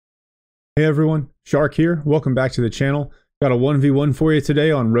Hey everyone, Shark here. Welcome back to the channel. Got a 1v1 for you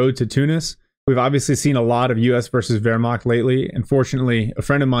today on Road to Tunis. We've obviously seen a lot of US versus Wehrmacht lately, and fortunately, a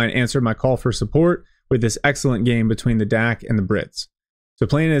friend of mine answered my call for support with this excellent game between the DAK and the Brits. So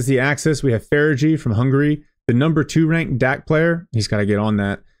playing as the Axis, we have FeriG from Hungary, the number 2 ranked DAK player. He's got to get on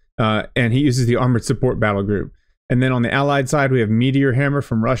that. And he uses the Armored Support Battlegroup. And then on the Allied side, we have Meteor Hammer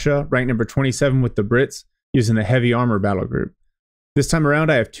from Russia, ranked number 27 with the Brits, using the Heavy Armor Battlegroup. This time around,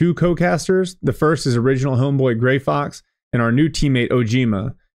 I have 2 co-casters. The first is original homeboy GreyFox and our new teammate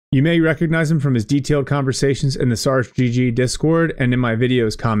Ogema. You may recognize him from his detailed conversations in the SARS GG Discord and in my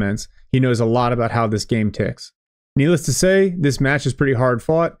videos comments. He knows a lot about how this game ticks. Needless to say, this match is pretty hard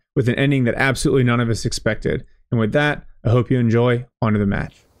fought with an ending that absolutely none of us expected. And with that, I hope you enjoy. On to the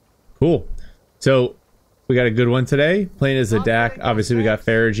match. Cool. So we got a good one today. Playing as the DAK, obviously we got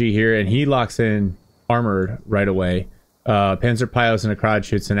FeriG here, and he locks in armored right away. Panzer Pios and a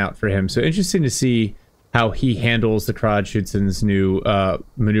Kradschützen out for him. So interesting to see how he handles the Kradschützen's new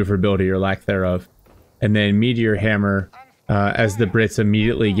maneuverability or lack thereof. And then Meteor Hammer as the Brits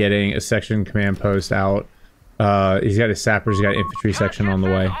immediately getting a section command post out. He's got his sappers, he's got an infantry section on the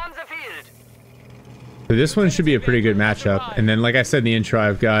way. So this one should be a pretty good matchup. And then like I said in the intro,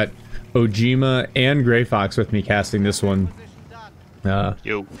 I've got Ogema and GreyFox with me casting this one.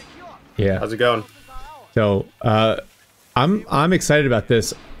 Yo. Yeah. How's it going? So I'm excited about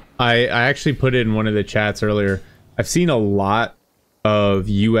this. I actually put it in one of the chats earlier. I've seen a lot of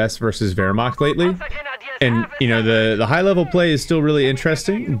US versus Wehrmacht lately, and you know the high level play is still really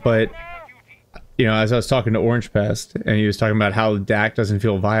interesting. But you know, as I was talking to Orange Pest, and he was talking about how DAK doesn't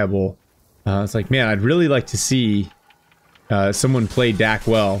feel viable, it's like, man, I'd really like to see someone play DAK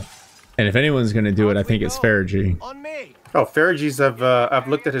well. And if anyone's going to do it, I think it's FeriG. Oh, FeriG's I've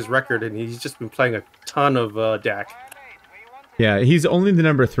looked at his record, and he's just been playing a ton of DAK. Yeah, he's only the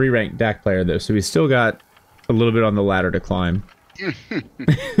number 3 ranked DAK player though, so he's still got a little bit on the ladder to climb.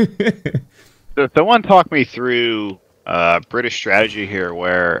 So someone talk me through British strategy here,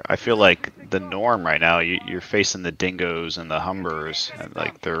 where I feel like the norm right now, you're facing the Dingoes and the Humbers, and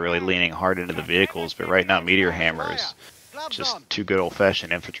like they're really leaning hard into the vehicles, but right now Meteor Hammer is just 2 good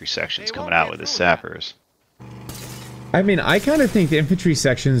old-fashioned infantry sections coming out with his sappers. I mean, I kind of think the infantry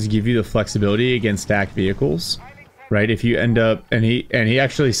sections give you the flexibility against DAK vehicles, right? If you end up, and he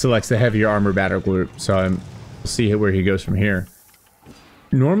actually selects the heavier armor battle group, so we'll see where he goes from here.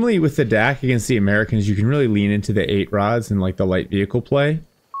 Normally with the DAK against the Americans, you can really lean into the 8 rods and like the light vehicle play,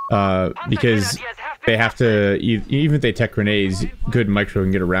 because they have to, even if they tech grenades, good micro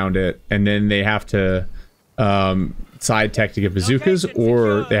can get around it, and then they have to side tech to get bazookas,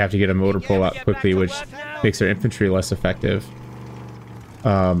 or they have to get a motor pull out quickly, which makes their infantry less effective.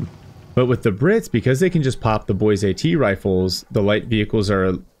 But with the Brits, because they can just pop the boys AT rifles, the light vehicles are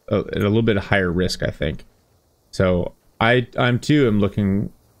at a little bit higher risk, I think. So I'm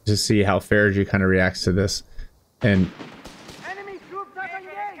looking to see how FeriG kind of reacts to this. And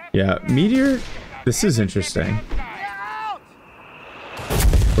yeah, Meteor, this is interesting.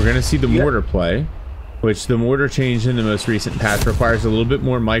 We're gonna see the mortar play, which the mortar change in the most recent patch requires a little bit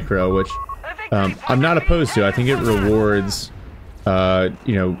more micro, which I'm not opposed to. I think it rewards,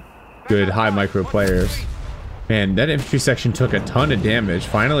 you know, good high micro players. Man, that infantry section took a ton of damage.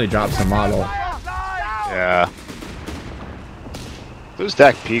 Finally drops a model. Yeah. Those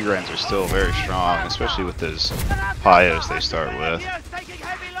DAK P-Grens are still very strong, especially with those Pios they start with.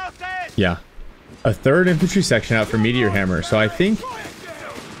 Yeah. A 3rd infantry section out for Meteor Hammer. So I think,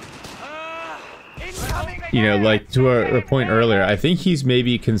 you know, like to a point earlier, I think he's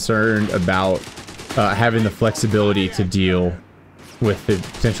maybe concerned about having the flexibility to deal with the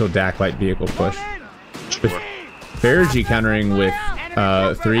potential DAK light vehicle push. With FeriG countering with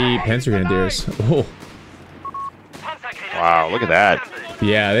 3 Panzer Grenadiers. Oh. Wow, look at that.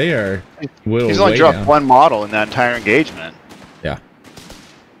 Yeah, they are. He's only dropped 1 model in that entire engagement. Yeah.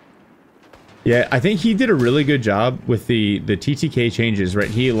 Yeah, I think he did a really good job with the TTK changes, right?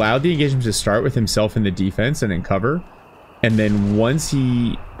 He allowed the engagement to start with himself in the defense and in cover. And then once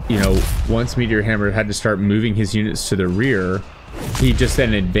he, you know, once Meteor Hammer had to start moving his units to the rear, he just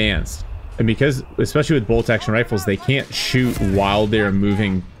then advanced. And because, especially with bolt action rifles, they can't shoot while they're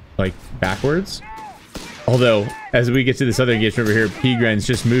moving, like, backwards. Although, as we get to this other engagement over here, P-Gren's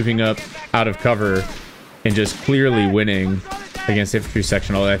just moving up out of cover and just clearly winning against infantry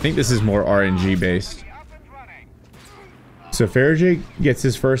section. Although I think this is more RNG based. So FeriG gets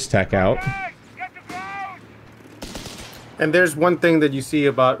his first tech out. And there's one thing that you see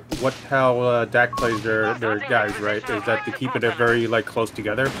about how DAK plays their guys, right? Is that they keep it very like close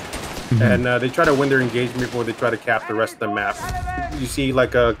together. and they try to win their engagement before they try to cap the rest of the map. You see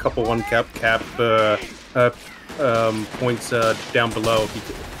like a couple cap points down below,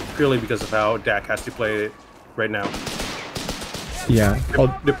 purely because of how DAK has to play it right now. Yeah,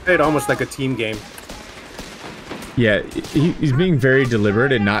 they played almost like a team game. Yeah, he's being very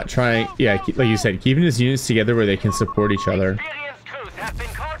deliberate and not trying. Yeah, like you said, keeping his units together where they can support each other.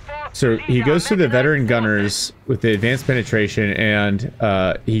 So he goes to the veteran gunners with the advanced penetration, and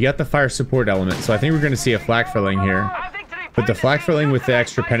he got the fire support element. So I think we're going to see a flak filling here. But the flak filling with the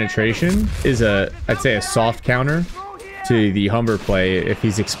extra penetration is I'd say a soft counter to the Humber play if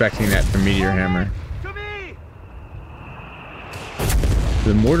he's expecting that from Meteor Hammer.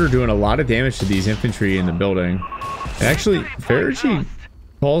 The mortar doing a lot of damage to these infantry in the building. And actually, FeriG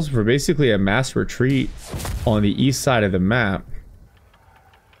calls for basically a mass retreat on the east side of the map.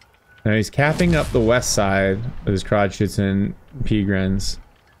 Now he's capping up the west side with his Krodschützen Pegrens.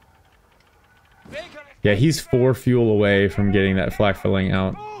 Yeah, he's 4 fuel away from getting that flak filling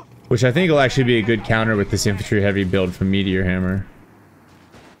out, which I think will actually be a good counter with this infantry heavy build from Meteor Hammer.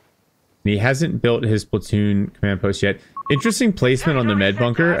 And he hasn't built his platoon command post yet. Interesting placement on the med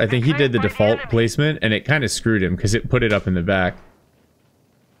bunker. I think he did the default placement, and it kind of screwed him because it put it up in the back.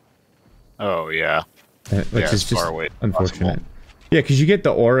 Oh, yeah. Which is just unfortunate. Yeah, because you get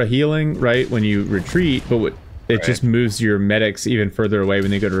the aura healing, right, when you retreat, but it just moves your medics even further away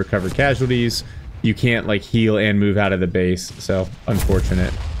when they go to recover casualties. You can't, like, heal and move out of the base, so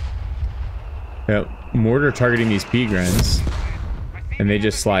unfortunate. Mortar targeting these Pegrens, and they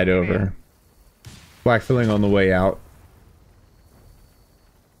just slide over. Flak filling on the way out.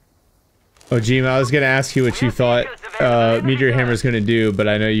 Ogema, I was going to ask you what you thought Meteor Hammer is going to do, but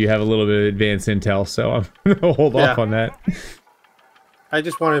I know you have a little bit of advanced intel, so I'm going to hold off on that. I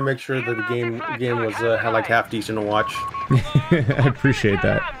just wanted to make sure that the game was like half decent to watch. I appreciate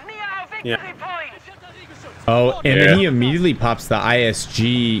that. Yeah. Oh, and then he immediately pops the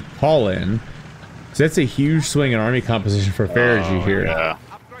ISG call-in. So that's a huge swing in army composition for FeriG here. Yeah.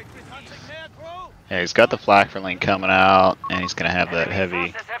 Yeah, he's got the flak filling coming out, and he's going to have that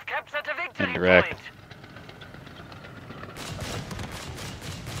heavy indirect.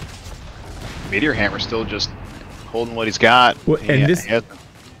 Meteor Hammer still just holding what he's got. Well, and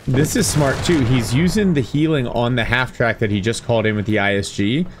this is smart too. He's using the healing on the half track that he just called in with the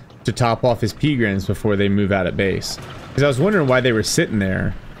ISG to top off his Pegrens before they move out at base. Because I was wondering why they were sitting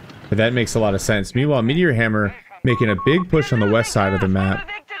there, but that makes a lot of sense. Meanwhile, Meteor Hammer making a big push on the west side of the map.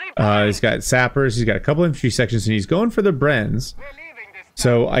 He's got sappers, he's got a couple infantry sections, and he's going for the Brens.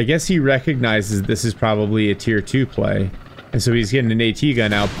 So I guess he recognizes this is probably a tier 2 play. And so he's getting an AT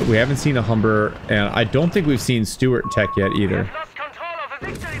gun out, but we haven't seen a Humber, and I don't think we've seen Stuart Tech yet either.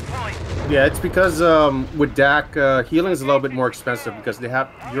 Yeah, it's because with DAK, healing is a little bit more expensive because they have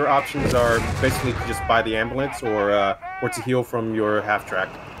your options are basically to just buy the ambulance or to heal from your half track.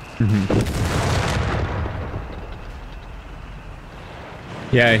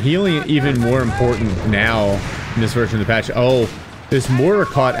 Yeah, healing even more important now in this version of the patch. Oh, this mortar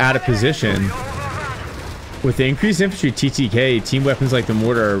caught out of position. With the increased infantry TTK, team weapons like the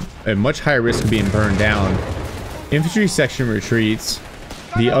mortar are at much higher risk of being burned down. Infantry section retreats.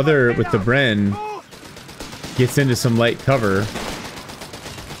 The other, with the Bren, gets into some light cover.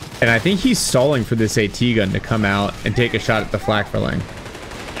 And I think he's stalling for this AT gun to come out and take a shot at the flak filling.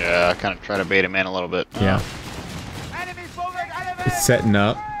 Yeah, kind of try to bait him in a little bit. Yeah. It's setting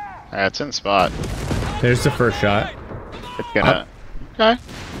up. It's in spot. There's the first shot. It's gonna. Okay.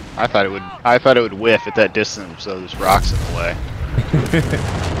 I thought it would whiff at that distance, so there's rocks in the way.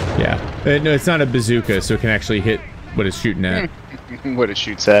 Yeah. No, it's not a bazooka, so it can actually hit what it's shooting at. What it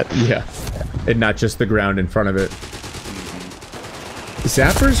shoots at. Yeah. And not just the ground in front of it.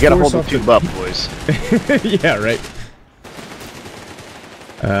 Zappers. You gotta hold the tube up, boys. Yeah, right.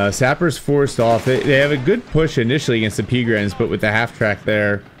 Sappers forced off. They have a good push initially against the Pegrens, but with the half track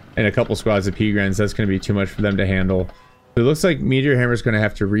there and a couple squads of Pegrens, that's going to be too much for them to handle. So it looks like Meteor Hammer's going to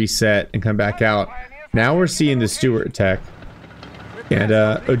have to reset and come back out. Now we're seeing the Stuart Tech. And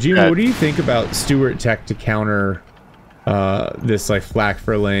Ogema, what do you think about Stuart Tech to counter this like flak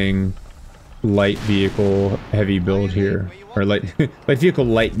filling light vehicle heavy build here, or light vehicle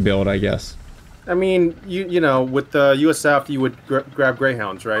light build, I guess? I mean, you know, with the USF, you would grab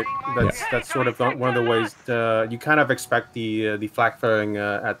Greyhounds, right? That's sort of one of the ways you kind of expect the flak filling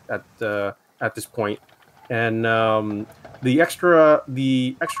at this point, and the extra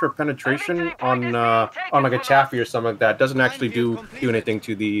penetration on like a Chaffee or something like that doesn't actually do anything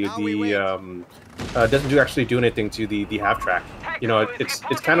to the half track. You know, it's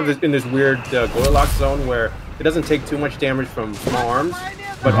kind of in this weird Goldilocks zone where it doesn't take too much damage from small arms,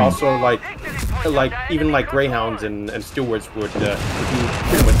 but also like even like Greyhounds and Stewards would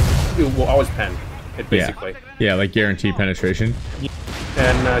will always pen it basically. Yeah, like guaranteed penetration.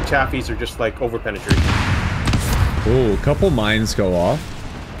 And Chaffies are just like over penetration. Oh, a couple mines go off.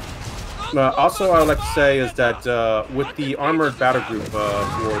 Also, I would like to say is that with the armored battle group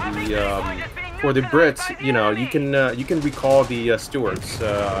for the Brits, you know, you can recall the Stewards.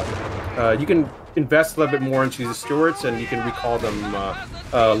 You can invest a little bit more into the Stewards, and you can recall them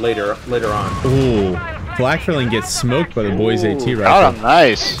later on. Ooh, Blackfilling gets smoked by the boys AT rifle. Got him,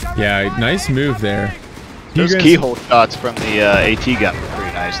 nice. Yeah, nice move there. Those keyhole shots from the AT gun were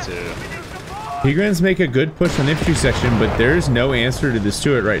pretty nice too. Pigrans make a good push on the infantry section, but there's no answer to the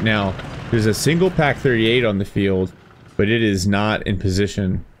Stewart right now. There's a single Pack 38 on the field, but it is not in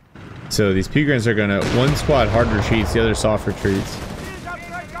position. So these Pigrans are gonna one squad hard retreats, the other soft retreats.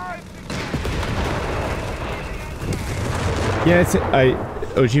 Yeah,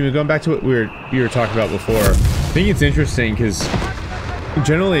 Ogema, going back to what you were talking about before, I think it's interesting because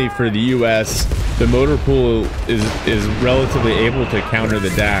generally for the U.S., the motor pool is relatively able to counter the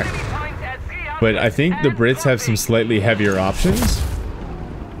DAK, but I think the Brits have some slightly heavier options,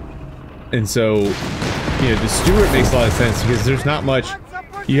 and so you know the Stewart makes a lot of sense because there's not much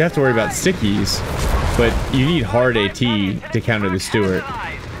you have to worry about stickies, but you need hard AT to counter the Stewart.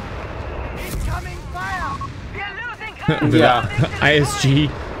 Yeah,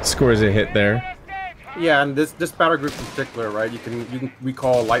 ISG scores a hit there. Yeah, and this battle group in particular, right? You can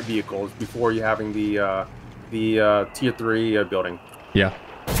recall light vehicles before you having the tier 3 building. Yeah.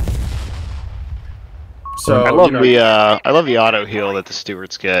 So I love the auto heal that the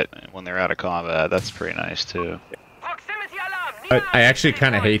Stewards get when they're out of combat. That's pretty nice too. I actually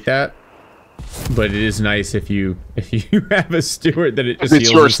kind of hate that, but it is nice if you have a Stewart that it just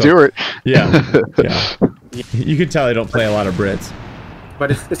heals your Stewart. Yeah, yeah. You can tell I don't play a lot of Brits.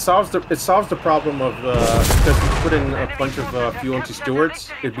 But it solves the problem of because you put in a bunch of fuel into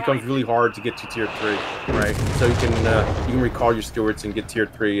Stewards, it becomes really hard to get to tier 3, right? So you can recall your Stewards and get tier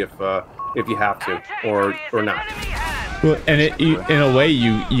 3 if you have to or not. Well, and in a way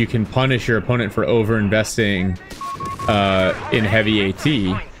you can punish your opponent for over investing in heavy AT.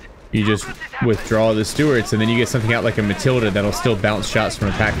 You just withdraw the Stewards, and then you get something out like a Matilda that'll still bounce shots from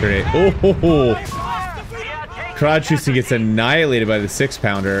a Pack 38. Oh! Crowd-Houston gets annihilated by the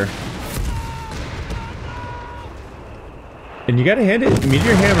 6-pounder. And you gotta hand it,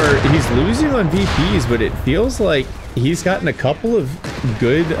 Meteor Hammer, he's losing on VPs, but it feels like he's gotten a couple of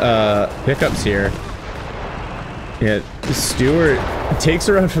good pickups here. Yeah, Stewart takes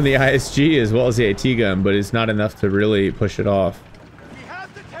a run from the ISG as well as the AT gun, but it's not enough to really push it off.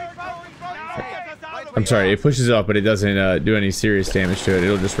 I'm sorry, it pushes it off, but it doesn't do any serious damage to it.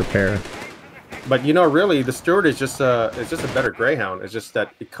 It'll just repair. But you know, really, the Stewart is just a better Greyhound. It's just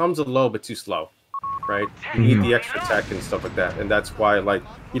that it comes a little bit too slow, right? You need the extra tech and stuff like that, and that's why like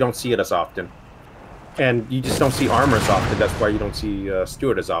you don't see it as often, and you just don't see armor as often. That's why you don't see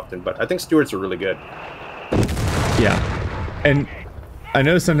Stewart as often. But I think Stewarts are really good. Yeah, and I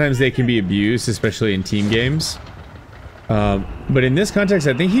know sometimes they can be abused, especially in team games. But in this context,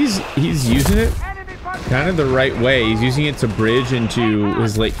 I think he's using it kind of the right way. He's using it to bridge into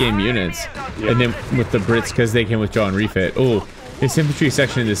his late game units, and then with the Brits because they can withdraw and refit. Oh, this infantry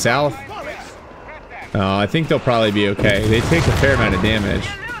section in the south. I think they'll probably be okay. They take a fair amount of damage.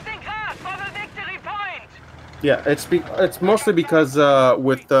 Yeah, it's mostly because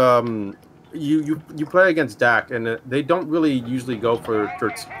with you play against DAK, and they don't really usually go for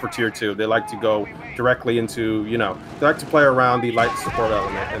tier 2. They like to go directly into, you know, they like to play around the light support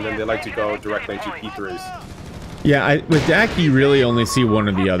element, and then they like to go directly into P3s. Yeah, with DAK you really only see one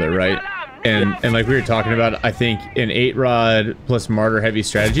or the other, right? And like we were talking about, I think an 8-rod plus Martyr heavy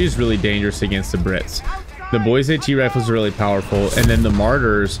strategy is really dangerous against the Brits. The boys AT rifles are really powerful, and then the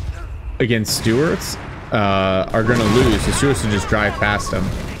Martyrs against Stewarts are going to lose. The Stewarts will just drive past them.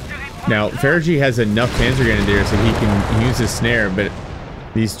 Now, FeriG has enough Panzer Grenadiers that he can use his snare, but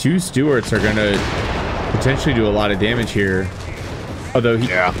these two Stewarts are going to potentially do a lot of damage here. Although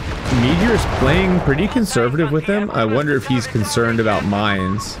Meteor's playing pretty conservative with them. I wonder if he's concerned about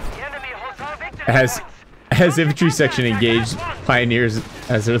mines. Has infantry section engaged Pioneers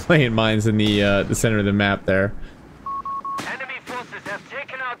as they're laying mines in the center of the map there.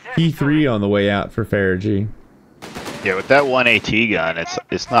 P3 on the way out for FeriG. Yeah, with that one AT gun,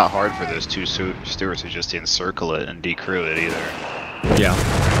 it's not hard for those two Stewards to just encircle it and decrew it either.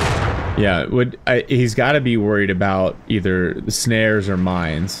 Yeah, he's got to be worried about either the snares or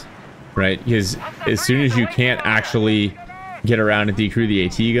mines, right? Because as soon as you can't actually get around and decrew the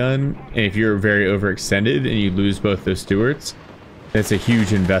AT gun, and if you're very overextended and you lose both those Stewarts, It's a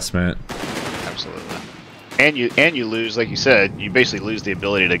huge investment. Absolutely. And you lose, like you said, you basically lose the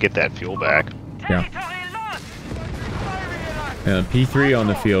ability to get that fuel back. Yeah. P3 on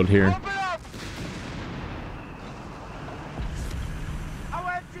the field here.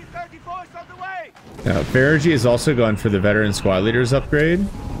 FeriG is also going for the veteran squad leaders upgrade,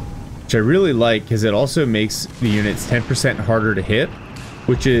 which I really like because it also makes the units 10% harder to hit,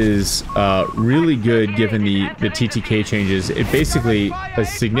 which is really good given the TTK changes. It basically a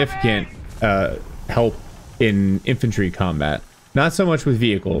significant help in infantry combat, not so much with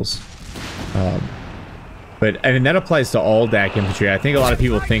vehicles. But I mean, that applies to all DAK infantry. I think a lot of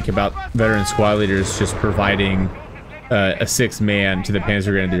people think about veteran squad leaders just providing a 6-man to the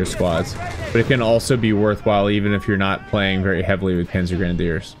Panzer Grenadier squads, but it can also be worthwhile even if you're not playing very heavily with Panzer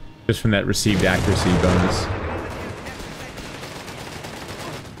Grenadiers, just from that received accuracy bonus.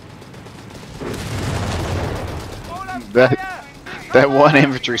 That one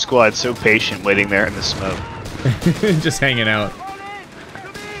infantry squad so patient waiting there in the smoke. Just hanging out.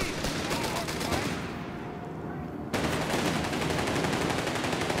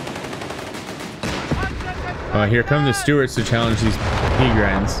 Here come the Stuarts to challenge these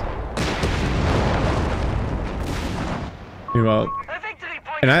P-Grens. Well,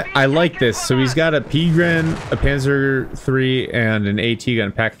 and I like this. So he's got a P-Gren, a Panzer III, and an AT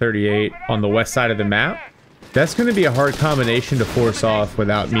gun, Pak 38 on the west side of the map. That's going to be a hard combination to force off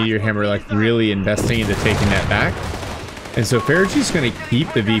without Meteor Hammer like really investing into taking that back. And so FeriG's going to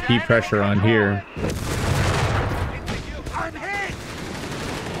keep the VP pressure on here.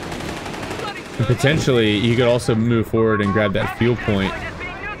 And potentially, you could also move forward and grab that fuel point.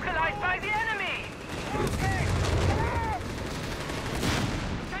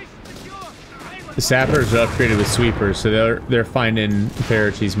 The sappers are upgraded with sweepers, so they're finding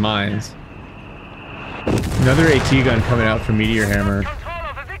FeriG's mines. Another AT gun coming out from Meteor Hammer.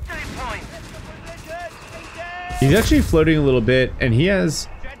 He's actually floating a little bit, and he has,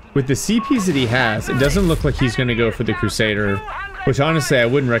 with the CPs that he has, it doesn't look like he's going to go for the Crusader, which honestly I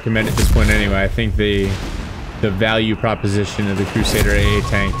wouldn't recommend at this point anyway. I think the value proposition of the Crusader AA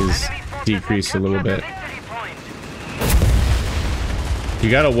tank is decreased a little bit.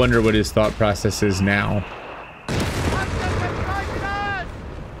 You gotta wonder what his thought process is now.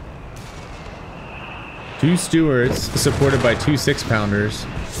 Two Stuarts supported by two 6-pounders,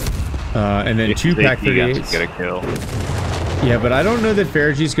 and then two Pak 38s. Get a kill. Yeah, but I don't know that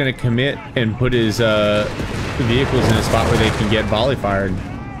FeriG's going to commit and put his vehicles in a spot where they can get volley fired.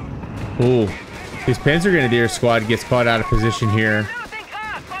 Ooh, his Panzer Grenadier squad gets caught out of position here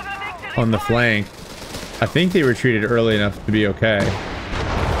on the flank. I think they retreated early enough to be okay.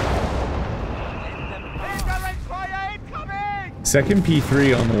 Second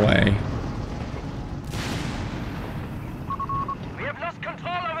P3 on the way. We have lost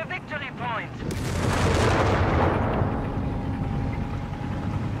control of a victory point.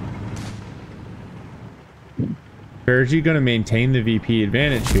 FeriG going to maintain the VP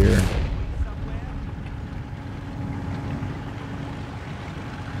advantage here.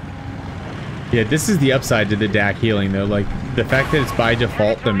 Yeah, this is the upside to the DAK healing though. Like the fact that it's by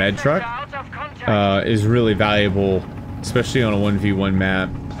default the med truck is really valuable, especially on a 1v1 map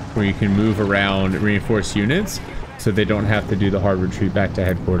where you can move around reinforced units so they don't have to do the hard retreat back to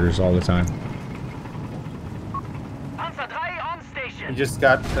headquarters all the time. He just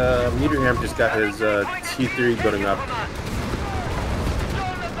got, Meteor Hammer just got his T3 building up.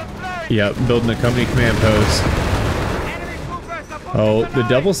 Yep, building the company command post. Oh, the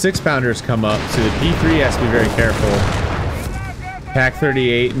double 6-pounders come up, so the P3 has to be very careful. Pak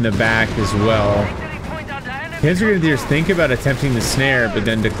 38 in the back as well. Panzer Grenadiers think about attempting the snare, but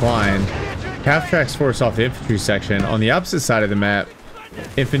then decline. Half tracks force off the infantry section. On the opposite side of the map,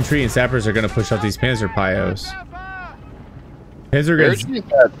 infantry and sappers are going to push off these Panzer Pios. Panzer Grenadiers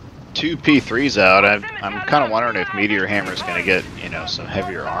got two P3s out. I'm kind of wondering if Meteor Hammer's going to get, you know, some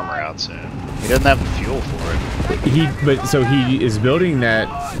heavier armor out soon. He doesn't have the fuel for it. So he is building that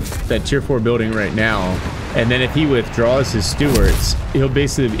tier 4 building right now, and then if he withdraws his Stuarts, he'll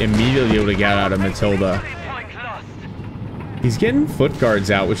basically immediately be able to get out of Matilda. He's getting foot guards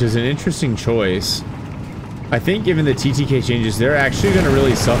out, which is an interesting choice. I think given the TTK changes, they're actually going to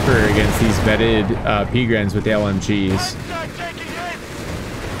really suffer against these vetted P-Grens with the LMGs.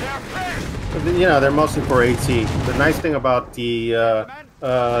 You know, they're mostly for AT. The nice thing about the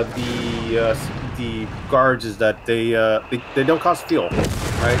guards is that they don't cost fuel,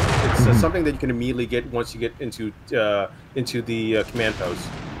 right? It's something that you can immediately get once you get into the command post.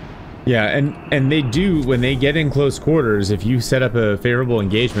 Yeah, and they do, when they get in close quarters, if you set up a favorable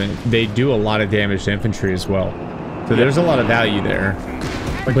engagement, they do a lot of damage to infantry as well. So there's a lot of value there.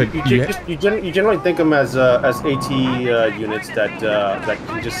 But you generally think them as AT units that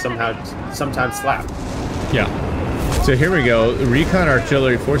can just sometimes slap. Yeah. So here we go. Recon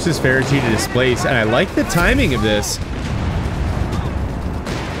artillery forces FeriG to displace, and I like the timing of this.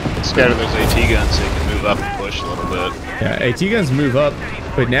 Scatter those AT guns so you can move up and push a little bit. Yeah, AT guns move up,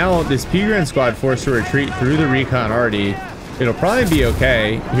 but now this P-Grand squad forced to retreat through the recon already. It'll probably be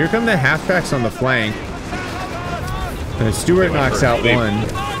okay. Here come the half-tracks on the flank. And Stewart knocks out one.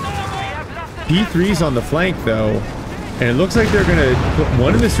 P3's on the flank though, and it looks like they're gonna.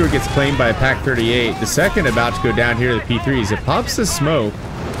 One of the Stewart gets claimed by a Pak-38. The second about to go down here to the P3s. It pops the smoke.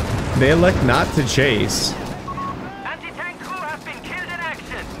 They elect not to chase.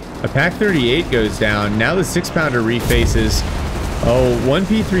 A Pak-38 goes down. Now the 6-pounder refaces. Oh, one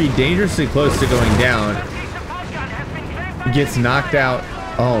P3 dangerously close to going down. Gets knocked out.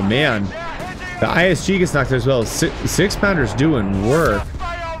 Oh man. The ISG gets knocked out as well. 6-pounder's doing work.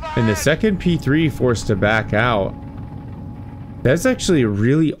 And the second P3 forced to back out. That's actually a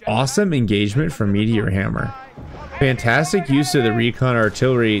really awesome engagement from Meteor Hammer. Fantastic use of the recon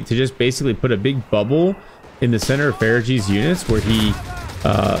artillery to just basically put a big bubble in the center of FeriG's units where he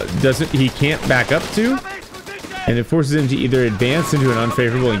can't back up to, and it forces him to either advance into an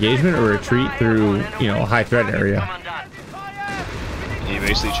unfavorable engagement or retreat through, a high threat area. He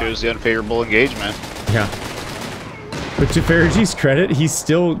basically chose the unfavorable engagement. Yeah. But to FeriG's credit,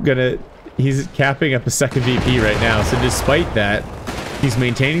 he's capping up a second VP right now. So despite that, he's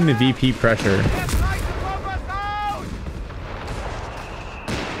maintaining the VP pressure.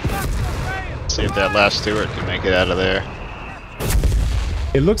 See if that last Stewart can make it out of there.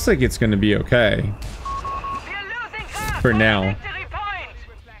 It looks like it's going to be okay. For now.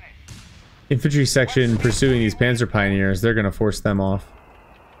 Infantry section pursuing these Panzer Pioneers, they're going to force them off.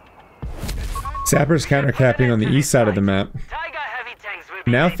 Sappers countercapping on the east side of the map.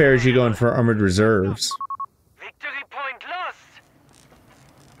 Now FeriG going for armored reserves.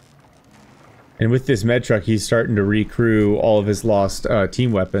 And with this med truck, he's starting to recrew all of his lost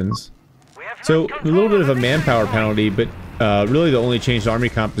team weapons. So a little bit of a manpower penalty, but really the only changed army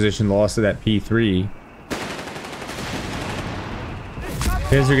composition, the loss of that P3.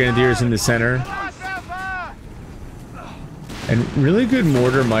 Panzer Grenadiers in the center. And really good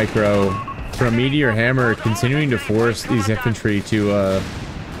mortar micro from Meteor Hammer, continuing to force these infantry to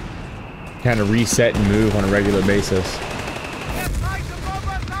kind of reset and move on a regular basis.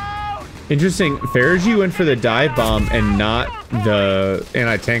 Interesting, FeriG went for the dive bomb and not the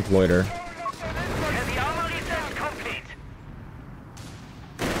anti-tank loiter.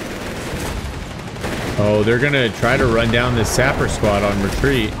 Oh, they're gonna try to run down this sapper squad on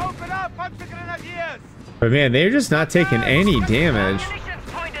retreat. But man, they're just not taking any damage.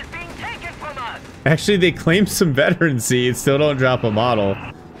 Actually, they claim some veterancy and still don't drop a model.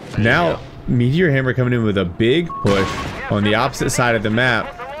 Now, Meteor Hammer coming in with a big push on the opposite side of the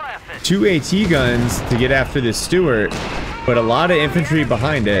map. 2 AT guns to get after this Stewart, but a lot of infantry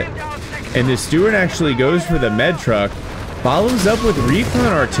behind it. And the Stewart actually goes for the med truck, follows up with recon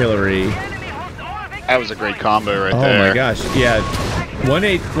artillery. That was a great combo right there. Oh my gosh, yeah. One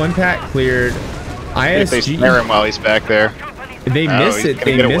pack cleared. ISG. They snare him while he's back there. They miss it.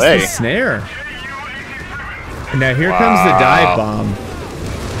 They miss the snare. And now here comes the dive bomb.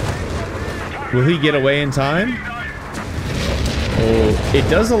 Will he get away in time? Oh, it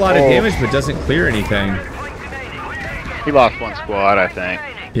does a lot of damage, but doesn't clear anything. He lost one squad, I think.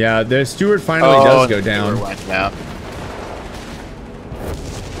 Yeah, the Stewart finally does go down.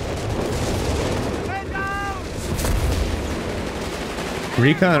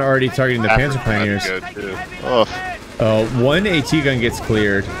 Recon already targeting the Panzer Pioneers. One AT gun gets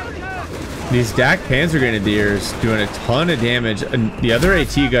cleared. These DAK Panzer Grenadiers doing a ton of damage, and the other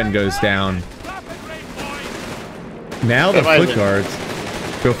AT gun goes down. Now the foot guards.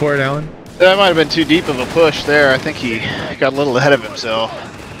 Go for it, Alan. That might have been too deep of a push there. I think he got a little ahead of himself.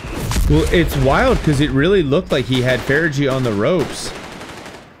 Well, it's wild because it really looked like he had FeriG on the ropes.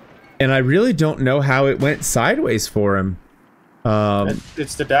 And I really don't know how it went sideways for him.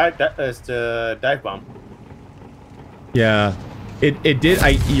 It's the dive bomb. Yeah, it did.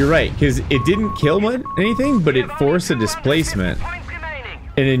 You're right, because it didn't kill anything, but it forced a displacement.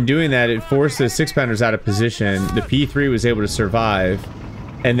 And in doing that, it forced the 6-pounders out of position. The P3 was able to survive,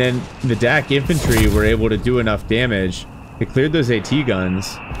 and then the DAK infantry were able to do enough damage. It cleared those AT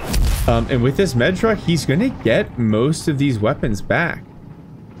guns, and with this med truck, he's going to get most of these weapons back.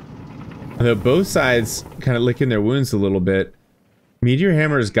 Although both sides kind of licking their wounds a little bit. Meteor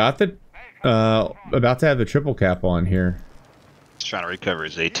Hammer's got the about to have the triple cap on here. He's trying to recover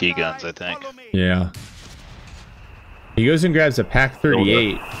his AT guns, I think. Yeah. He goes and grabs a Pack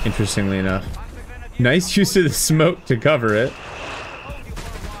 38, interestingly enough. Nice use of the smoke to cover it.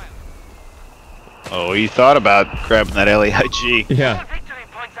 Oh, he thought about grabbing that LEIG. Yeah.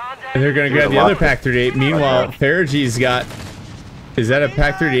 And they're going to grab the other Pack 38. Meanwhile, FeriG's got... Is that a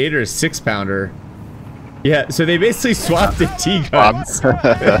Pack 38 or a 6-pounder? Yeah, so they basically swapped the T-guns.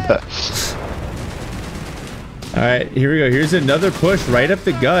 Alright, here we go. Here's another push right up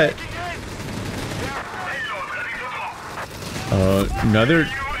the gut.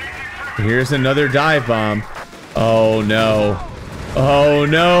 Here's another dive bomb. Oh no. Oh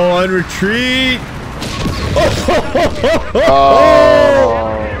no, on retreat!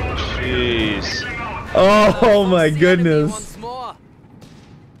 Oh, jeez. Oh my goodness.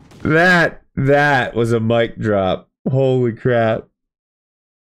 That was a mic drop. Holy crap.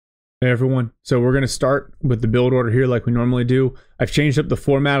 Hey everyone, so we're going to start with the build order here like we normally do. I've changed up the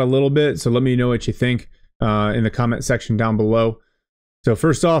format a little bit, so let me know what you think in the comment section down below. So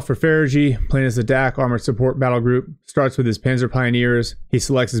first off, for FeriG, playing as the DAK Armored Support Battle Group, starts with his Panzer Pioneers. He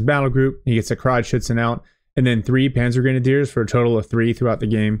selects his battle group, he gets a Kreuzschützen out, and then 3 Panzer Grenadiers for a total of 3 throughout the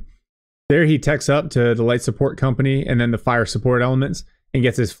game. There he techs up to the Light Support Company and then the Fire Support Elements and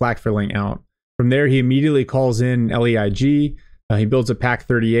gets his flak filling out. From there, he immediately calls in LEIG, he builds a Pack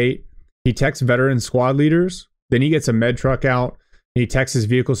 38, he techs Veteran Squad Leaders, then he gets a Med Truck out, he techs his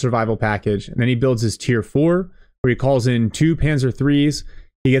Vehicle Survival Package, and then he builds his Tier 4, where he calls in 2 Panzer 3s,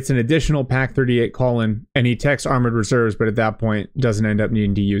 he gets an additional Pack 38 call in, and he techs Armored Reserves, but at that point doesn't end up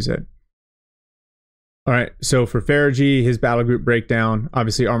needing to use it. Alright, so for FeriG, his battle group breakdown,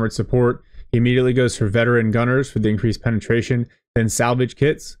 obviously Armored Support, he immediately goes for Veteran Gunners for the increased penetration, then Salvage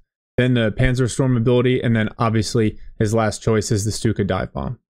Kits, then the Panzer Storm ability, and then obviously his last choice is the Stuka Dive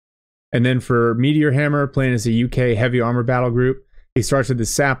Bomb. And then for Meteor Hammer, playing as a UK Heavy Armor battle group, he starts with the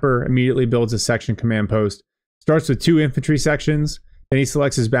Sapper, immediately builds a section command post, starts with 2 infantry sections, then he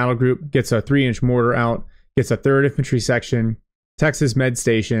selects his battle group, gets a 3-inch mortar out, gets a 3rd infantry section, techs his med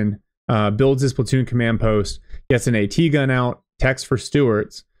station, builds his platoon command post, gets an AT gun out, techs for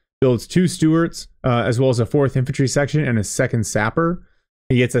Stewarts, builds 2 Stewarts, as well as a 4th infantry section and a 2nd Sapper.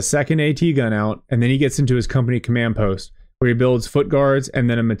 He gets a 2nd AT gun out, and then he gets into his company command post, where he builds Foot Guards and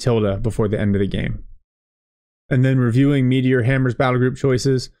then a Matilda before the end of the game. And then reviewing Meteor Hammer's battle group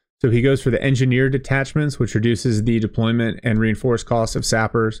choices, so he goes for the Engineer Detachments, which reduces the deployment and reinforced costs of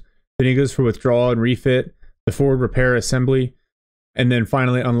Sappers. Then he goes for Withdrawal and Refit, the Forward Repair Assembly, and then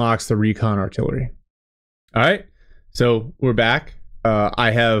finally unlocks the Recon Artillery. Alright, so we're back. I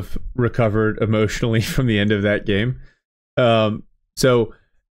have recovered emotionally from the end of that game. So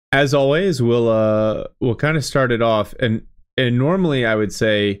as always, we'll kind of start it off, and normally I would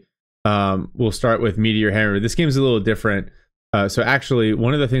say we'll start with Meteor Hammer. This game's a little different. So actually,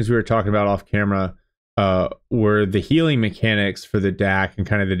 one of the things we were talking about off camera were the healing mechanics for the DAK and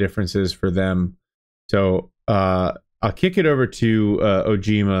kind of the differences for them. So I'll kick it over to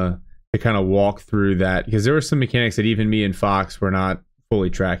Ogema to kind of walk through that, because there were some mechanics that even me and Fox were not fully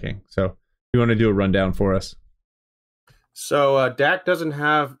tracking. So you want to do a rundown for us? So DAK doesn't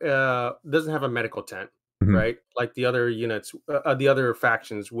have a medical tent, right? Like the other units, the other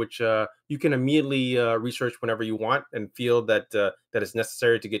factions, which you can immediately research whenever you want and feel that that is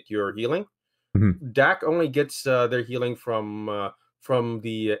necessary to get your healing. DAK only gets their healing from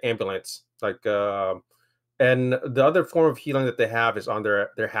the ambulance, like, and the other form of healing that they have is on their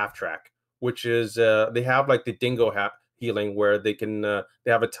half track, which is they have like the dingo healing, where they can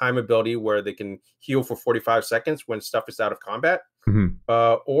they have a time ability where they can heal for 45 seconds when stuff is out of combat.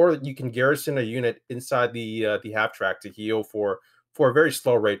 Or you can garrison a unit inside the half track to heal for a very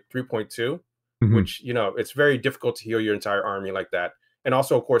slow rate, 3.2, which, you know, it's very difficult to heal your entire army like that. And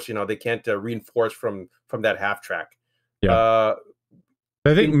also, of course, you know, they can't reinforce from that half track. Yeah.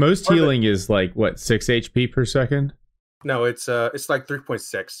 I think most healing is like what, 6 HP per second? No, it's like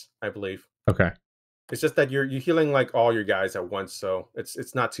 3.6, I believe. Okay. It's just that you're healing like all your guys at once, so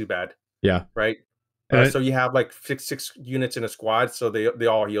it's not too bad. Yeah. Right. So you have like six units in a squad, so they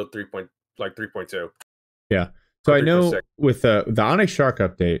all heal 3.2. Yeah. So I know with the Onyx Shark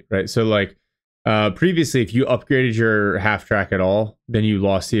update, right? So like previously, if you upgraded your half track at all, then you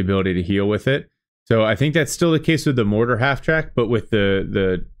lost the ability to heal with it. So I think that's still the case with the mortar half track, but with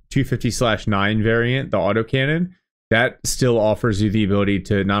the 250/9 variant, the autocannon, that still offers you the ability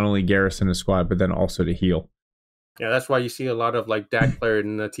to not only garrison a squad, but then also to heal. Yeah, that's why you see a lot of like DAK players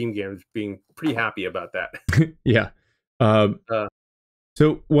in the team games being pretty happy about that. Yeah.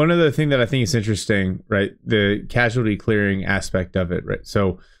 So one other thing that I think is interesting, right? The casualty clearing aspect of it, right?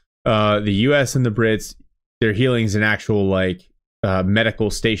 So the US and the Brits, their healing is an actual like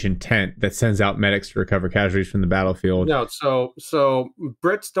medical station tent that sends out medics to recover casualties from the battlefield. No, so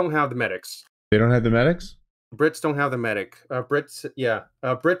Brits don't have the medics. They don't have the medics? Brits don't have the medic. Brits, yeah,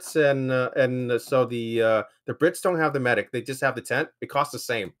 Brits and so the Brits don't have the medic. They just have the tent. It costs the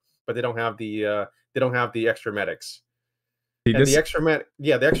same, but they don't have the extra medics. See, And the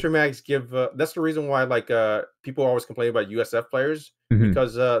extra medics give. That's the reason why people always complain about USF players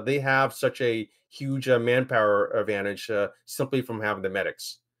because they have such a huge manpower advantage simply from having the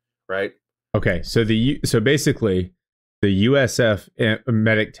medics, right? Okay, so basically, the USF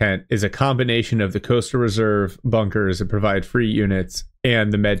medic tent is a combination of the Coastal Reserve bunkers that provide free units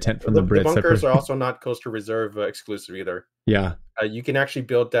and the med tent from the Brits. The bunkers are also not Coastal Reserve exclusive either. Yeah, you can actually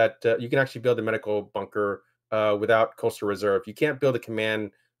build that. You can actually build a medical bunker without Coastal Reserve. You can't build a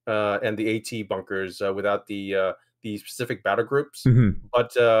command and the AT bunkers without the specific battle groups.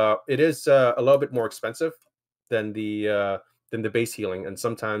 But it is a little bit more expensive than the base healing, and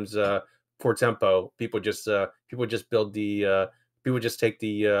sometimes for tempo, people just build people just take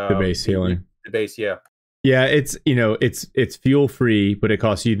the base healing. The base, yeah. Yeah, it's fuel free, but it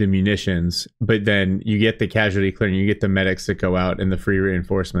costs you the munitions. But then you get the casualty clearing, you get the medics that go out and the free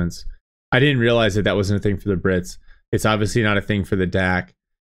reinforcements. I didn't realize that wasn't a thing for the Brits. It's obviously not a thing for the DAK.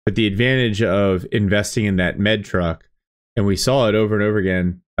 But the advantage of investing in that med truck, and we saw it over and over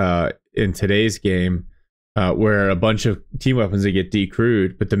again in today's game, where a bunch of team weapons that get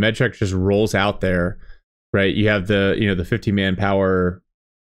decrewed, but the med truck just rolls out there, right? You have the 50 manpower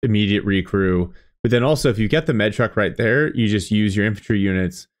immediate recrew, but then also if you get the med truck right there, you just use your infantry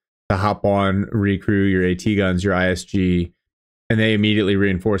units to hop on, recrew your AT guns, your ISG, and they immediately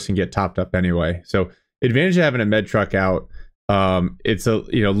reinforce and get topped up anyway. So advantage of having a med truck out. It's a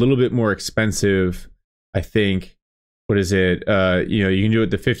little bit more expensive, I think. What is it? You can do it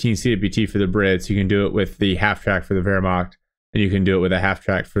with the 15 CWT for the Brits. You can do it with the half track for the Wehrmacht, and you can do it with a half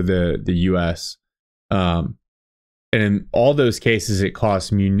track for the US. And in all those cases, it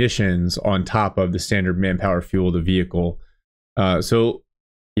costs munitions on top of the standard manpower fuel of the vehicle. So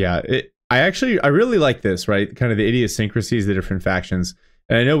yeah, I really like this, right? Kind of the idiosyncrasies of the different factions.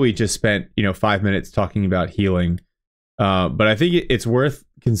 And I know we just spent 5 minutes talking about healing. But I think it's worth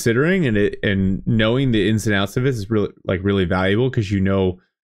considering, and knowing the ins and outs of it is really valuable, because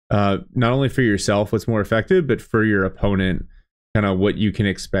not only for yourself what's more effective, but for your opponent, kind of what you can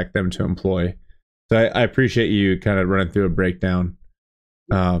expect them to employ. So I appreciate you kind of running through a breakdown.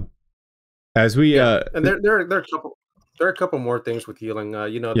 As we and there are a couple more things with healing.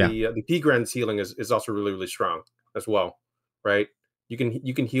 The P-Grand's healing is also really, really strong as well, right? You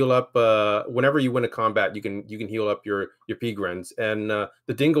can heal up whenever you win a combat. You can heal up your P-Grens, and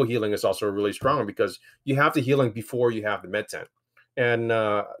the Dingo healing is also really strong because you have the healing before you have the med tent. And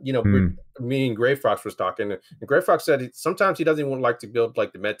me and GreyFox was talking, and GreyFox said sometimes he doesn't even like to build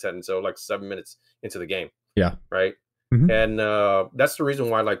the med tent until 7 minutes into the game. Yeah, right. And that's the reason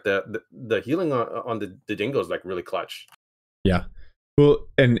why the healing on the Dingo is really clutch. Yeah. Well,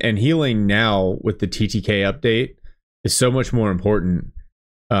 and healing now with the TTK update is so much more important.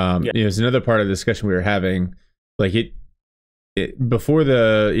 It's another part of the discussion we were having. Before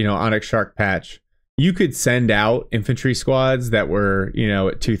the Onyx Shark patch, you could send out infantry squads that were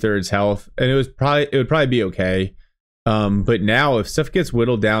at 2/3 health, and it would probably be okay. But now, if stuff gets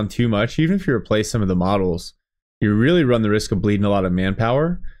whittled down too much, even if you replace some of the models, you really run the risk of bleeding a lot of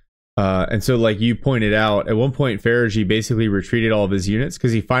manpower. And so, like you pointed out, at one point, FeriG basically retreated all of his units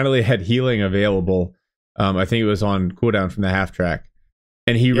because he finally had healing available. I think it was on cooldown from the half track,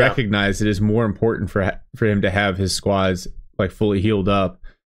 and he recognized it is more important for him to have his squads fully healed up,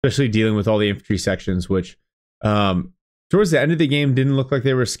 especially dealing with all the infantry sections, which towards the end of the game didn't look like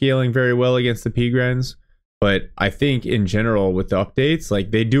they were scaling very well against the P-Grens. But I think in general with the updates,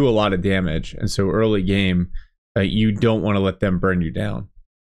 they do a lot of damage, and so early game, you don't want to let them burn you down.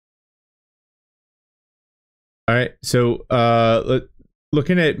 All right, so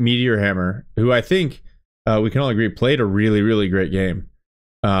looking at Meteor Hammer, who I think we can all agree played a really, really great game,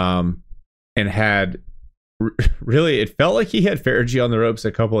 and had really, it felt like he had FeriG on the ropes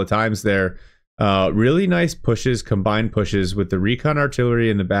a couple of times there. Really nice pushes, combined pushes with the recon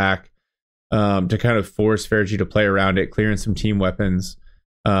artillery in the back to kind of force FeriG to play around it, clearing some team weapons,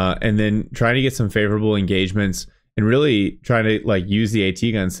 and then trying to get some favorable engagements and really trying to use the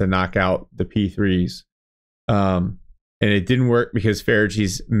AT guns to knock out the P3s. And it didn't work because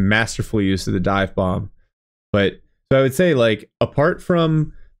FeriG's masterful use of the dive bomb. But so I would say, apart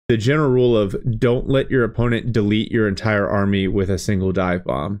from the general rule of don't let your opponent delete your entire army with a single dive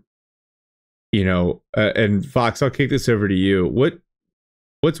bomb, and Fox, I'll kick this over to you.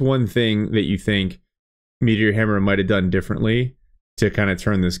 What's one thing that you think Meteor Hammer might have done differently to kind of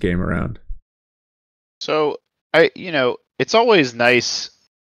turn this game around? So it's always nice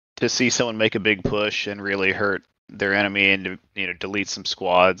to see someone make a big push and really hurt their enemy and to delete some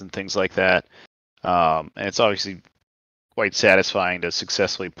squads and things like that. And it's obviously quite satisfying to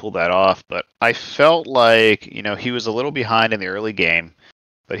successfully pull that off. But I felt like he was a little behind in the early game,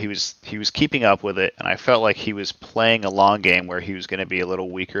 but he was keeping up with it, and I felt like he was playing a long game where he was going to be a little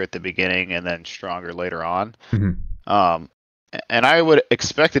weaker at the beginning and then stronger later on. Mm-hmm. And I would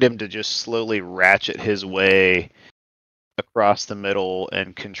expected him to just slowly ratchet his way across the middle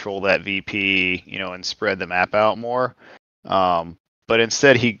and control that VP, and spread the map out more. But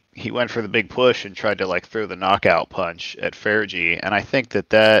instead, he went for the big push and tried to throw the knockout punch at FeriG, and I think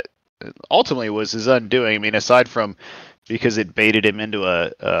that ultimately was his undoing. I mean, aside from because it baited him into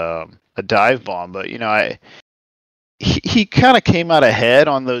a dive bomb, but he kind of came out ahead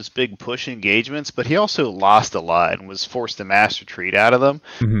on those big push engagements, but he also lost a lot and was forced to mass retreat out of them.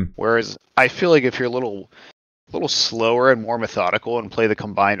 Mm-hmm. Whereas I feel like if you're a little slower and more methodical and play the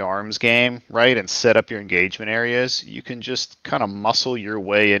combined arms game, right, and set up your engagement areas, you can just kind of muscle your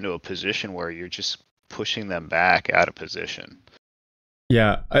way into a position where you're just pushing them back out of position.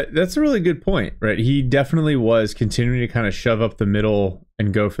 Yeah, that's a really good point, right? He definitely was continuing to kind of shove up the middle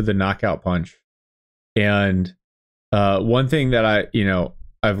and go for the knockout punch. And one thing that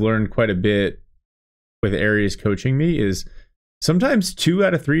I've learned quite a bit with Aries coaching me is sometimes 2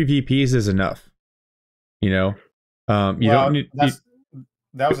 out of 3 VPs is enough. Don't need.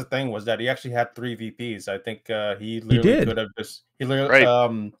 That was the thing, was that he actually had 3 VPs. I think he literally could have just. He literally.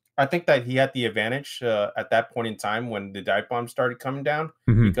 Right. I think that he had the advantage at that point in time when the dive bombs started coming down,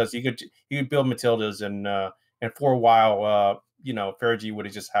 Mm-hmm. because he could build Matildas, and for a while, FeriG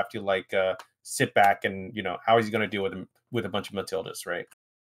would just have to sit back and how is he going to deal with a bunch of Matildas, right?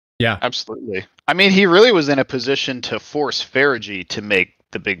 Yeah, absolutely. I mean, he really was in a position to force FeriG to make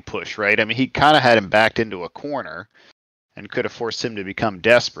the big push, right? I mean, he kind of had him backed into a corner and could have forced him to become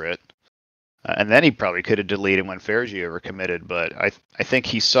desperate. And then he probably could have deleted when FeriG overcommitted, but I think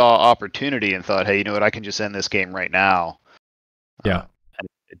he saw opportunity and thought, hey, you know what, I can just end this game right now. Yeah. And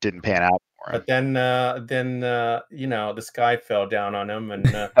it didn't pan out for him. But then the sky fell down on him,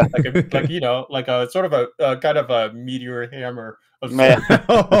 and like a sort of a kind of a meteor hammer of sorts.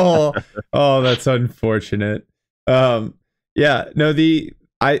 oh, that's unfortunate. Yeah, no,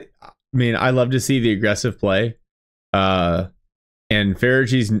 I mean, I love to see the aggressive play. And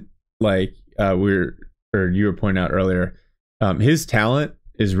FeriG's you were pointing out earlier, his talent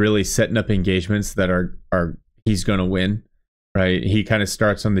is really setting up engagements that are he's going to win, right? He kind of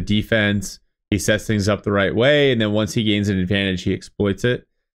starts on the defense, he sets things up the right way, and then once he gains an advantage, he exploits it.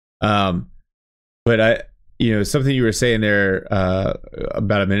 But something you were saying there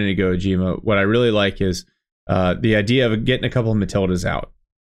about a minute ago, Ogema, what I really like is the idea of getting a couple of Matildas out.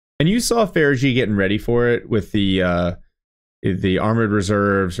 And you saw FeriG getting ready for it with the armored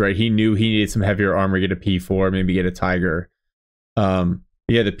reserves, right? He knew he needed some heavier armor, get a P4, maybe get a Tiger. Yeah,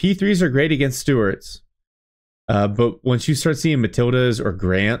 the P3s are great against Stuarts. But once you start seeing Matildas or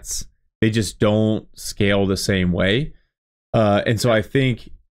Grants, they just don't scale the same way. And so I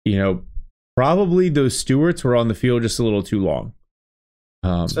think, probably those Stuarts were on the field just a little too long.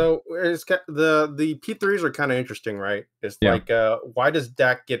 So it's the P3s are kind of interesting, right? It's why does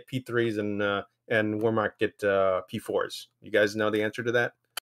DAK get P3s and Wehrmacht get P4s? You guys know the answer to that?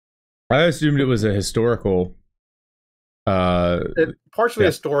 I assumed it was a historical. Partially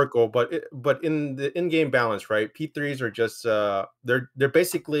historical, but in the in-game balance, right? P3s are just they're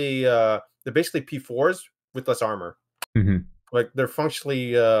basically P4s with less armor. Mm-hmm. Like they're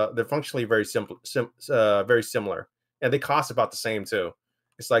functionally very very similar, and they cost about the same too.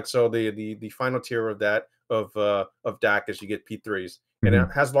 It's like, so the final tier of that of DAK is you get P3s, mm-hmm. and it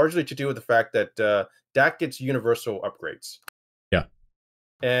has largely to do with the fact that DAK gets universal upgrades. Yeah,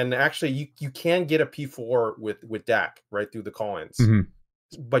 and actually you can get a P4 with DAK right through the call-ins, mm-hmm.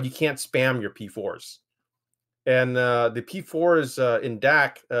 but you can't spam your P4s. And the P4s in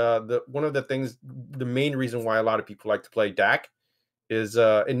DAK, one of the things, the main reason why a lot of people like to play DAK is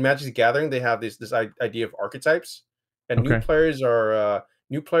in Magic the Gathering they have this idea of archetypes, and new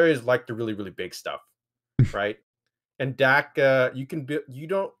players like the really, really big stuff, right? And DAK, you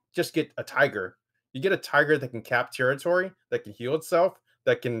don't just get a Tiger, you get a Tiger that can cap territory, that can heal itself,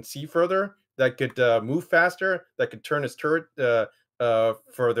 that can see further, that could move faster, that could turn its turret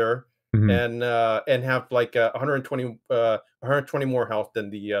further. Mm-hmm. And have like 120 more health than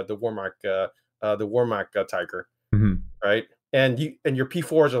the Wehrmacht Tiger, mm-hmm. right? And your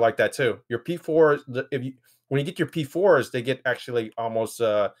P4s are like that too. Your P4s, when you get your P4s, they get actually almost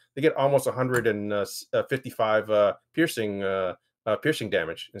 155 piercing piercing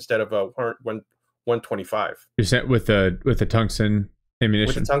damage instead of 125 with the tungsten ammunition.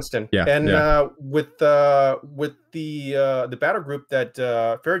 with the tungsten. Yeah, and yeah. With the battle group that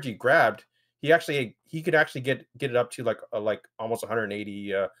FeriG grabbed, he could actually get it up to like almost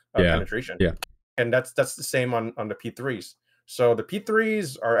 180 penetration. Yeah. And that's the same on the P3s. So the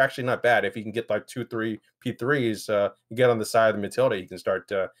P3s are actually not bad. If you can get like 2-3 P3s, you get on the side of the Matilda, you can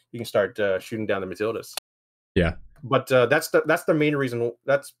start shooting down the Matildas. Yeah. But that's the main reason.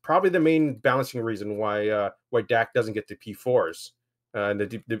 That's probably the main balancing reason why DAK doesn't get the P4s, and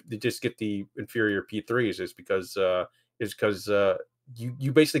they just get the inferior P3s is because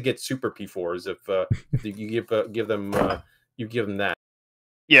you basically get super P4s if you give them that.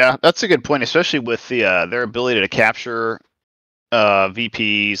 Yeah, that's a good point, especially with the their ability to capture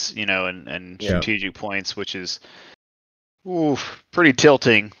VPs, and strategic points, which is pretty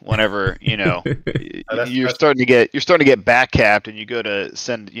tilting whenever you're starting to get back capped, and you go to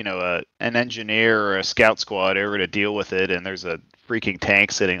send an engineer or a scout squad over to deal with it, and there's a freaking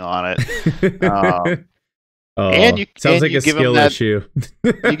tank sitting on it. And you sounds like you a give skill them that, issue.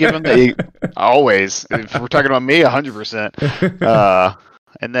 You give them always. If we're talking about me, 100%.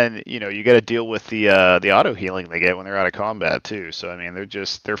 And then you got to deal with the auto healing they get when they're out of combat too. So I mean,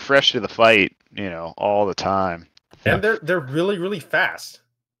 they're fresh to the fight, all the time. And they're really, really fast.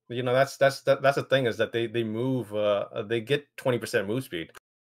 That's the thing, is that they move. They get 20% move speed.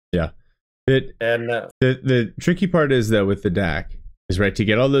 Yeah. The tricky part is, though, with the DAK is, right, to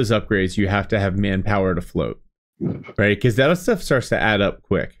get all those upgrades, you have to have manpower to float, right? Because that stuff starts to add up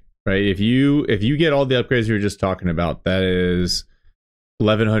quick, right? If you get all the upgrades we were just talking about, that is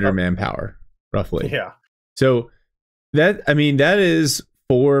 1,100 manpower, roughly. Yeah. So that is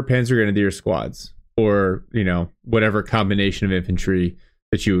 4 Panzergrenadier squads, or whatever combination of infantry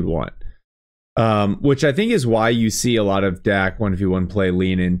that you would want. Which I think is why you see a lot of DAK 1v1 play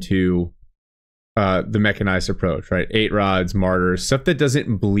lean into the mechanized approach, right? 8 rods, martyrs, stuff that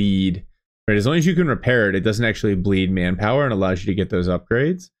doesn't bleed, right? As long as you can repair it, it doesn't actually bleed manpower and allows you to get those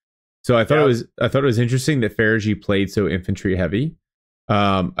upgrades. So I thought it was interesting that FeriG played so infantry heavy.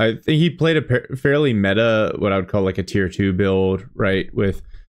 I think he played a fairly meta, what I would call like a tier 2 build, right? With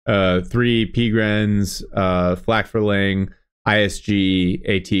 3 P-Grens, Flak for Ling, ISG,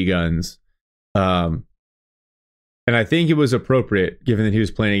 AT guns. And I think it was appropriate given that he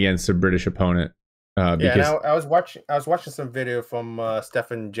was playing against a British opponent. Because I was watching some video from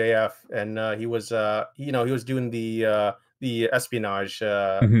Stefan JF, and he was doing the espionage,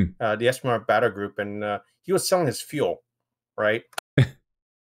 the espionage battle group, and he was selling his fuel, right?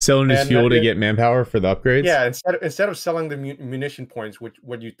 Selling his fuel to get manpower for the upgrades. Yeah, instead of selling the munition points, which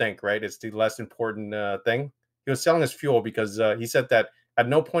what you think, right? It's the less important thing. He was selling his fuel because he said that at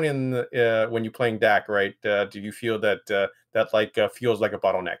no point in when you're playing DAK, right, do you feel that fuel's like a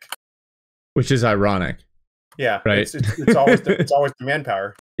bottleneck. Which is ironic. Yeah, right. It's always the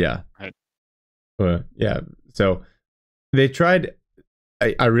manpower. Yeah, right. Yeah. So they tried.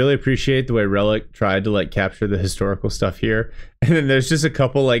 I really appreciate the way Relic tried to capture the historical stuff here, and then there's just a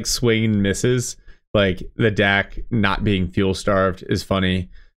couple swing and misses. Like the DAK not being fuel starved is funny.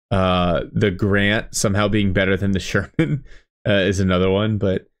 The Grant somehow being better than the Sherman is another one,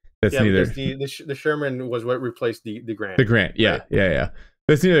 but that's neither. The Sherman was what replaced the Grant. The Grant, yeah, right? Yeah.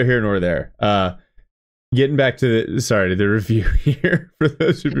 That's neither here nor there. Getting back to the review here for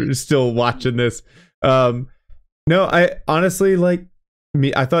those who are still watching this. No, I honestly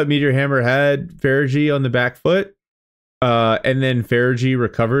I thought Meteor Hammer had FeriG on the back foot, and then FeriG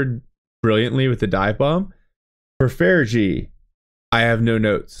recovered brilliantly with the dive bomb. For FeriG, I have no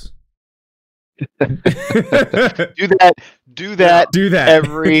notes. Do that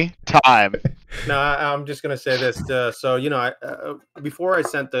every time. No, I'm just gonna say this. So before I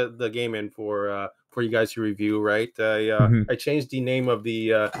sent the game in for you guys to review, right? I changed the name of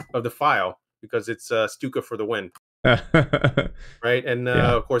the file because it's Stuka for the win. Right, and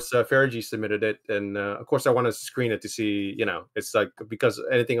of course FeriG submitted it, and of course I wanted to screen it to see, it's like, because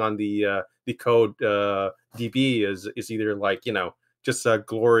anything on the code DB is either just a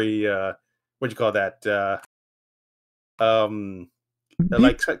glory, what do you call that, kind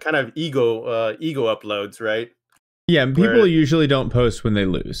of ego uploads, right? Yeah, and people usually don't post when they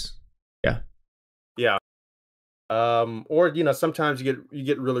lose. Yeah. Or sometimes you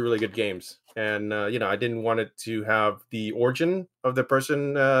get really, really good games, and I didn't want it to have the origin of the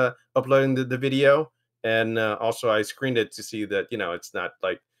person uploading the video, and also I screened it to see that it's not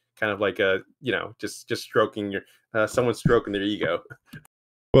just stroking someone stroking their ego.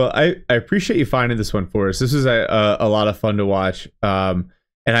 Well, I appreciate you finding this one for us. This was a lot of fun to watch, and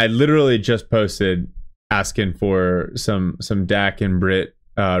I literally just posted asking for some DAK and Brit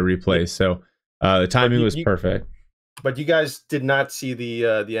replays. So the timing was perfect. But you guys did not see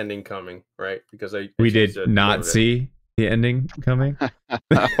the ending coming, right? Because we did not see the ending coming.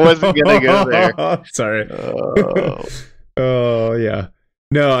 I wasn't gonna go there. Sorry. Oh yeah.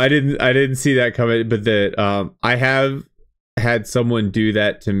 No, I didn't see that coming. But that I have had someone do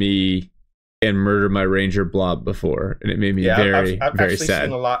that to me and murder my Ranger blob before, and it made me very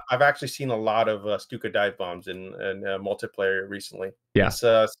sad. I've actually seen a lot of Stuka dive bombs in multiplayer recently. Yeah.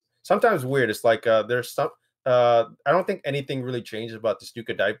 It's sometimes weird. It's like there's some. I don't think anything really changes about the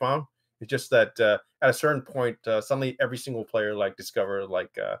Stuka dive bomb. It's just that at a certain point, suddenly every single player like discover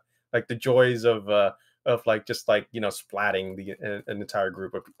like the joys of like just like splatting an entire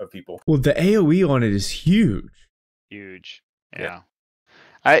group of people. Well, the AOE on it is huge. Huge. Yeah.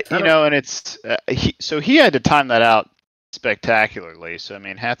 And it's so he had to time that out spectacularly. So I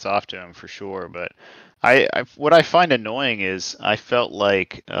mean, hats off to him for sure. But what I find annoying is I felt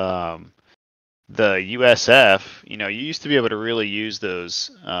like the USF, you used to be able to really use those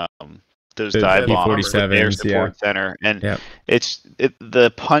dive bombers with air support center, and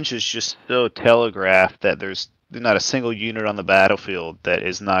the punch is just so telegraphed that there's not a single unit on the battlefield that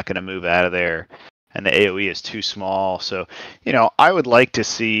is not going to move out of there. And the AOE is too small, so I would like to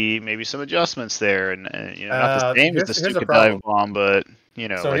see maybe some adjustments there, and not the same as the Stuka dive bomb, but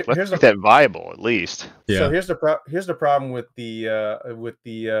let's make that viable at least. Yeah. So here's the problem with the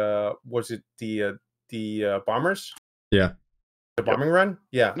bombers? Yeah. The bombing run?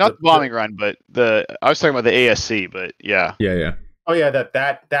 Yeah. Not the bombing run, but I was talking about the ASC, but yeah. Yeah. Oh yeah,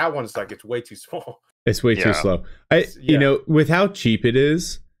 that one's like it's way too small. It's way too slow. With how cheap it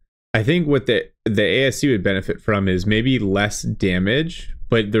is, I think what the ASC would benefit from is maybe less damage,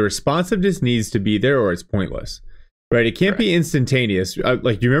 but the responsiveness needs to be there or it's pointless, right? It can't be instantaneous. Like,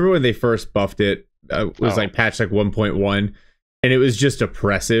 do you remember when they first buffed it? It was like patch like 1.1, and it was just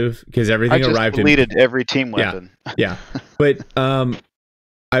oppressive because everything arrived. Deleted every team weapon. Yeah. But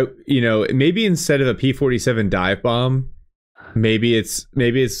maybe instead of a P-47 dive bomb, maybe it's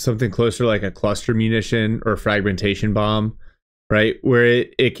something closer like a cluster munition or fragmentation bomb. Right, where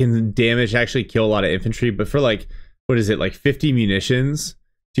it can actually kill a lot of infantry, but for like, what is it, like 50 munitions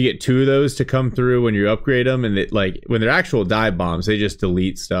to get 2 of those to come through when you upgrade them, and when they're actual dive bombs, they just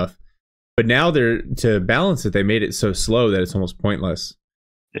delete stuff. But now to balance it, they made it so slow that it's almost pointless.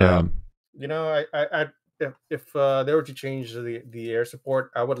 Yeah. If they were to change the air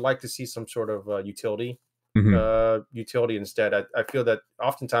support, I would like to see some sort of utility. Utility instead. I feel that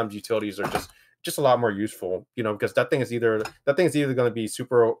oftentimes utilities are just a lot more useful, because that thing is either going to be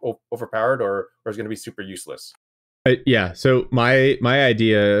super overpowered or it's going to be super useless. So my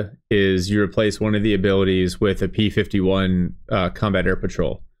idea is you replace one of the abilities with a P-51 combat air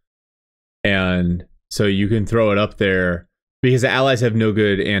patrol, and so you can throw it up there because the allies have no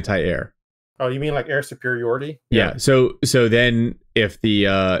good anti-air. Oh, you mean like air superiority? Yeah. So then if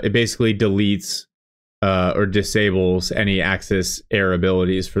it basically deletes or disables any Axis air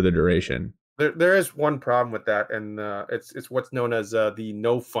abilities for the duration. There is one problem with that, and it's what's known as the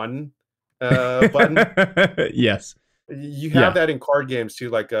no fun button. Yes, you have that in card games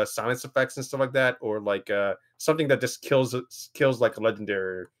too, like silence effects and stuff like that, or like something that just kills like a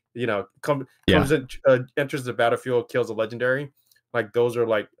legendary. Comes in, enters the battlefield, kills a legendary. Like those are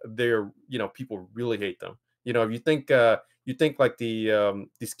like they're people really hate them. If you think like the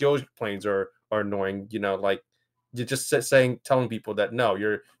skill planes are annoying. Like you're just telling people that no,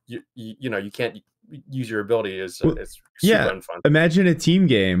 you can't use your ability is super unfun. Imagine a team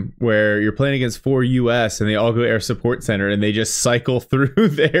game where you're playing against 4 US and they all go air support center and they just cycle through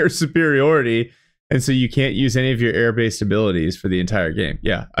the air superiority, and so you can't use any of your air-based abilities for the entire game.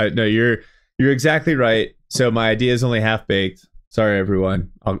 Yeah, no, you're exactly right. So my idea is only half baked. Sorry,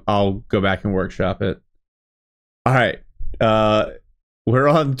 everyone. I'll go back and workshop it. All right, we're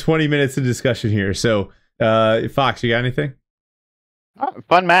on 20 minutes of discussion here. So, Fox, you got anything?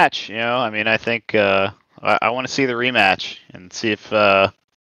 Fun match, I mean, I think I want to see the rematch and see if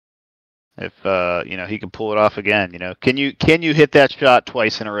he can pull it off again. Can you hit that shot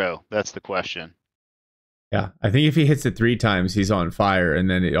twice in a row? That's the question. Yeah, I think if he hits it 3 times, he's on fire, and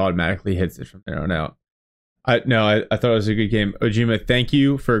then it automatically hits it from there on out. I thought it was a good game. Ogema, thank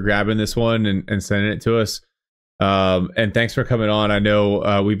you for grabbing this one and sending it to us. And thanks for coming on. I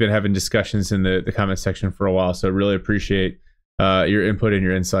know we've been having discussions in the comment section for a while, so really appreciate your input and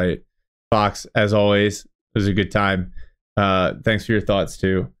your insight. Fox, as always, it was a good time. Thanks for your thoughts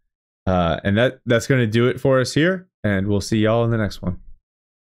too. And that's going to do it for us here, and we'll see y'all in the next one.